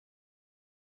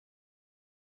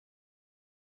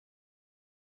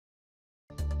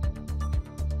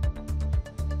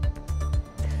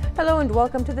Hello and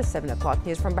welcome to the 7 o'clock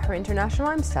news from Bahrain International.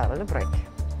 I'm Sarah Lebrik.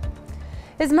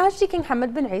 His Majesty King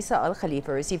Hamad bin Isa Al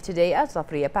Khalifa received today at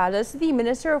Zafriya Palace the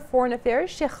Minister of Foreign Affairs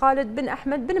Sheikh Khalid bin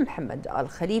Ahmed bin Mohammed Al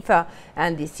Khalifa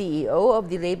and the CEO of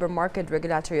the Labour Market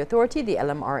Regulatory Authority, the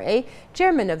LMRA,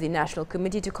 Chairman of the National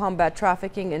Committee to Combat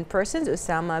Trafficking in Persons,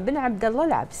 Osama bin Abdullah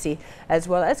Al Absi, as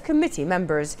well as committee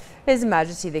members. His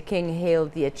Majesty the King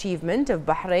hailed the achievement of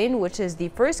Bahrain, which is the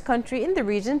first country in the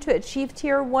region to achieve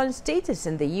Tier 1 status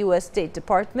in the U.S. State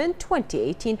Department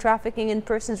 2018 Trafficking in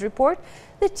Persons Report,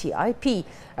 the TIP,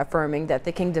 affirming that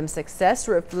the kingdom's success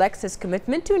reflects his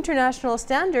commitment to international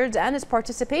standards and his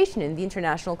participation in the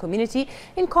international community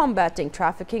in combating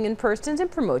trafficking in persons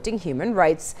and promoting human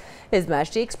rights. His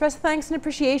Majesty expressed thanks and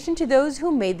appreciation to those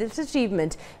who made this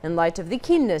achievement in light of the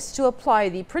keenness to apply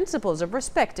the principles of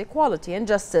respect, equality and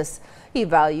justice. He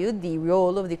valued the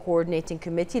role of the coordinating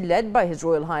committee led by His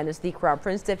Royal Highness the Crown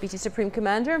Prince, Deputy Supreme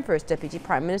Commander and First Deputy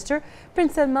Prime Minister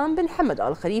Prince Salman bin Hamad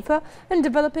Al Khalifa in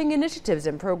developing initiatives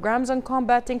and programs on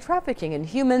combating trafficking in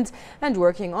humans and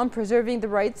working on preserving the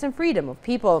rights and freedom of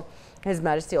people. His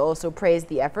Majesty also praised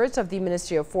the efforts of the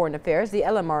Ministry of Foreign Affairs, the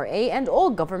LMRA and all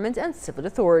government and civil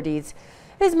authorities.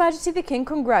 His Majesty the King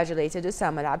congratulated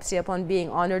Osama Al Absi upon being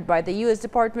honored by the U.S.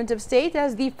 Department of State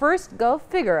as the first Gulf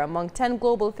figure among 10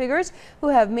 global figures who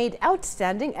have made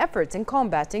outstanding efforts in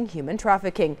combating human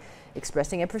trafficking,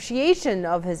 expressing appreciation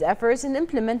of his efforts in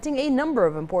implementing a number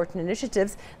of important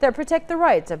initiatives that protect the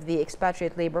rights of the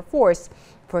expatriate labor force.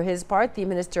 For his part, the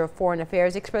Minister of Foreign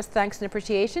Affairs expressed thanks and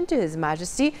appreciation to His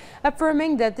Majesty,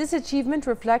 affirming that this achievement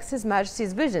reflects His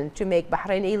Majesty's vision to make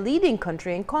Bahrain a leading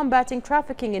country in combating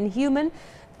trafficking in human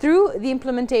through the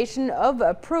implementation of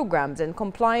programs and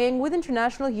complying with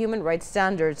international human rights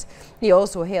standards. He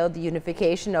also hailed the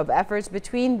unification of efforts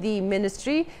between the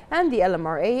Ministry and the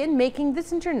LMRA in making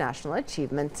this international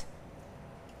achievement.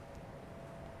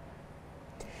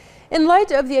 In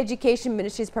light of the Education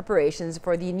Ministry's preparations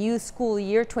for the new school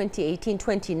year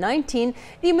 2018-2019,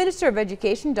 the Minister of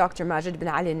Education, Dr. Majid bin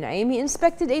Ali Naimi,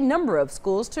 inspected a number of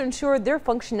schools to ensure their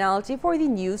functionality for the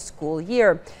new school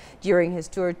year. During his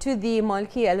tour to the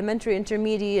Malki Elementary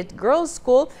Intermediate Girls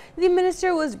School, the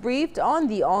Minister was briefed on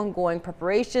the ongoing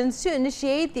preparations to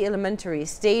initiate the elementary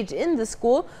stage in the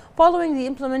school following the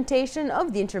implementation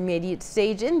of the intermediate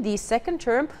stage in the second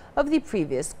term of the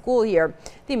previous school year.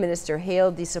 The Minister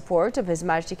hailed the support of His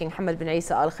Majesty King Hamad bin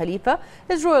Isa Al Khalifa,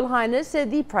 His Royal Highness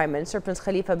the Prime Minister Prince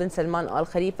Khalifa bin Salman Al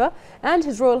Khalifa, and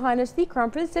His Royal Highness the Crown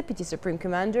Prince, Deputy Supreme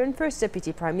Commander and First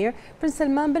Deputy Premier Prince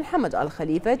Salman bin Hamad Al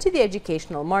Khalifa to the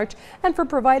Educational March and for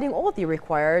providing all the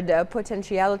required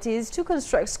potentialities to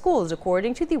construct schools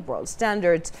according to the world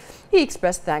standards. He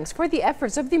expressed thanks for the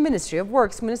efforts of the Ministry of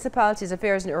Works, Municipalities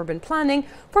Affairs and Urban Planning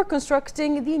for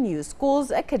constructing the new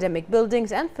schools, academic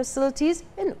buildings and facilities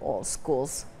in all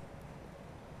schools.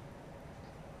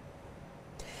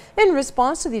 In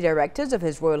response to the directives of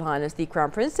His Royal Highness the Crown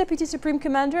Prince, Deputy Supreme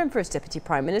Commander and First Deputy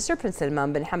Prime Minister Prince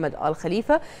Salman bin Hamad Al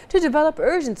Khalifa to develop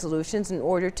urgent solutions in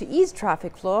order to ease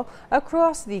traffic flow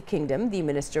across the kingdom, the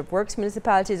Minister of Works,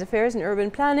 Municipalities Affairs and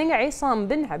Urban Planning, Isam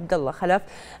bin Abdullah Khalaf,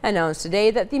 announced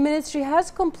today that the Ministry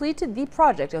has completed the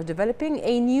project of developing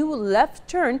a new left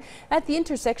turn at the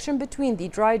intersection between the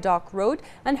Dry Dock Road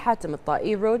and Hatem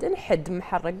Al-Ta'i Road and Hidd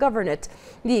Muharrak Governorate.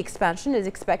 The expansion is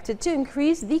expected to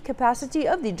increase the capacity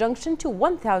of the junction to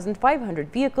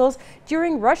 1,500 vehicles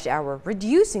during rush hour,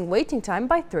 reducing waiting time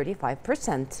by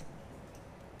 35%.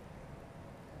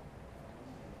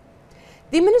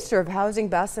 The Minister of Housing,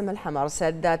 Bassem Al-Hamar,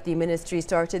 said that the ministry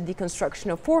started the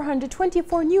construction of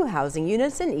 424 new housing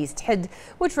units in East Hidd,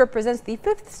 which represents the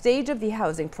fifth stage of the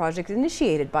housing project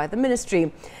initiated by the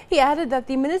ministry. He added that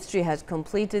the ministry has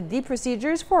completed the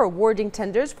procedures for awarding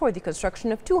tenders for the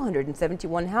construction of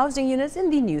 271 housing units in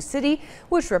the new city,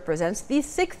 which represents the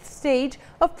sixth stage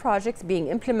of projects being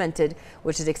implemented,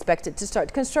 which is expected to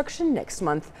start construction next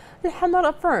month. Al-Hamar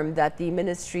affirmed that the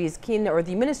ministry's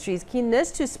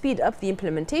keenness to speed up the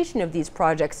implementation of these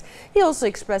projects. He also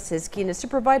expressed his keenness to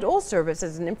provide all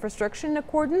services and infrastructure in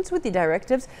accordance with the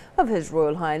directives of His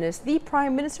Royal Highness the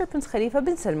Prime Minister Prince Khalifa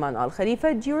bin Salman Al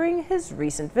Khalifa during his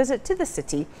recent visit to the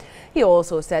city. He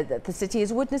also said that the city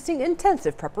is witnessing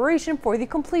intensive preparation for the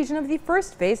completion of the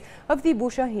first phase of the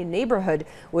Bushahin neighborhood,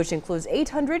 which includes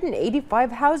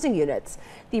 885 housing units.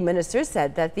 The minister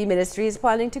said that the ministry is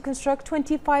planning to construct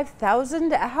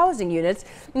 25,000 housing units,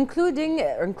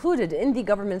 included in the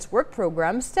government's work program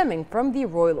stemming from the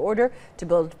royal order to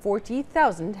build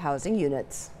 40,000 housing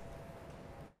units.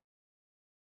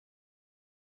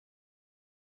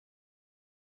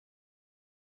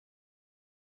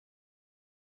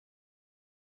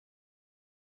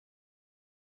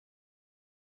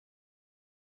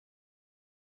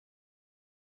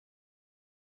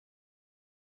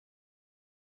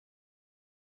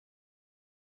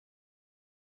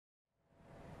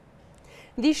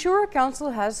 The Shura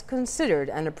Council has considered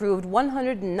and approved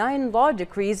 109 law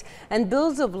decrees and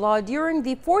bills of law during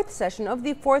the fourth session of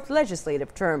the fourth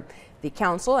legislative term. The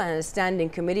Council and its standing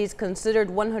committees considered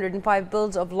 105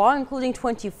 bills of law, including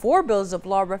 24 bills of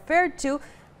law referred to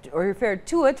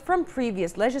it from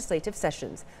previous legislative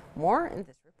sessions. More in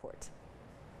this report.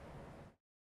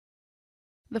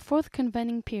 The fourth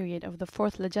convening period of the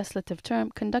fourth legislative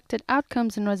term conducted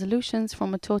outcomes and resolutions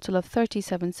from a total of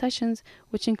 37 sessions,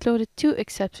 which included 2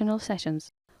 exceptional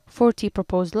sessions, 40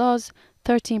 proposed laws,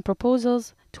 13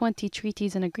 proposals, 20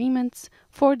 treaties and agreements,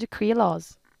 4 decree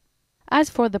laws. As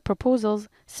for the proposals,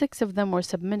 6 of them were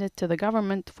submitted to the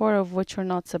government, 4 of which were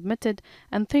not submitted,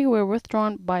 and 3 were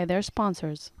withdrawn by their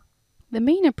sponsors. The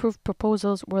main approved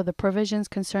proposals were the provisions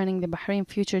concerning the Bahrain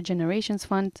Future Generations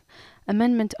Fund,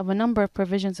 amendment of a number of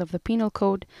provisions of the Penal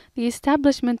Code, the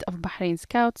establishment of Bahrain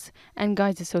Scouts and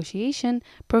Guides Association,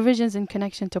 provisions in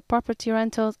connection to property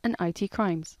rentals and IT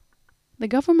crimes. The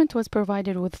government was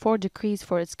provided with 4 decrees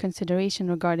for its consideration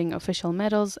regarding official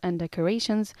medals and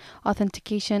decorations,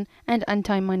 authentication and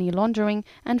anti-money laundering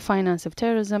and finance of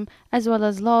terrorism, as well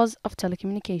as laws of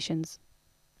telecommunications.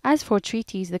 As for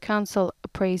treaties, the Council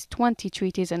appraised 20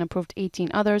 treaties and approved 18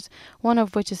 others, one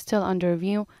of which is still under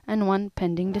review and one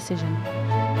pending decision.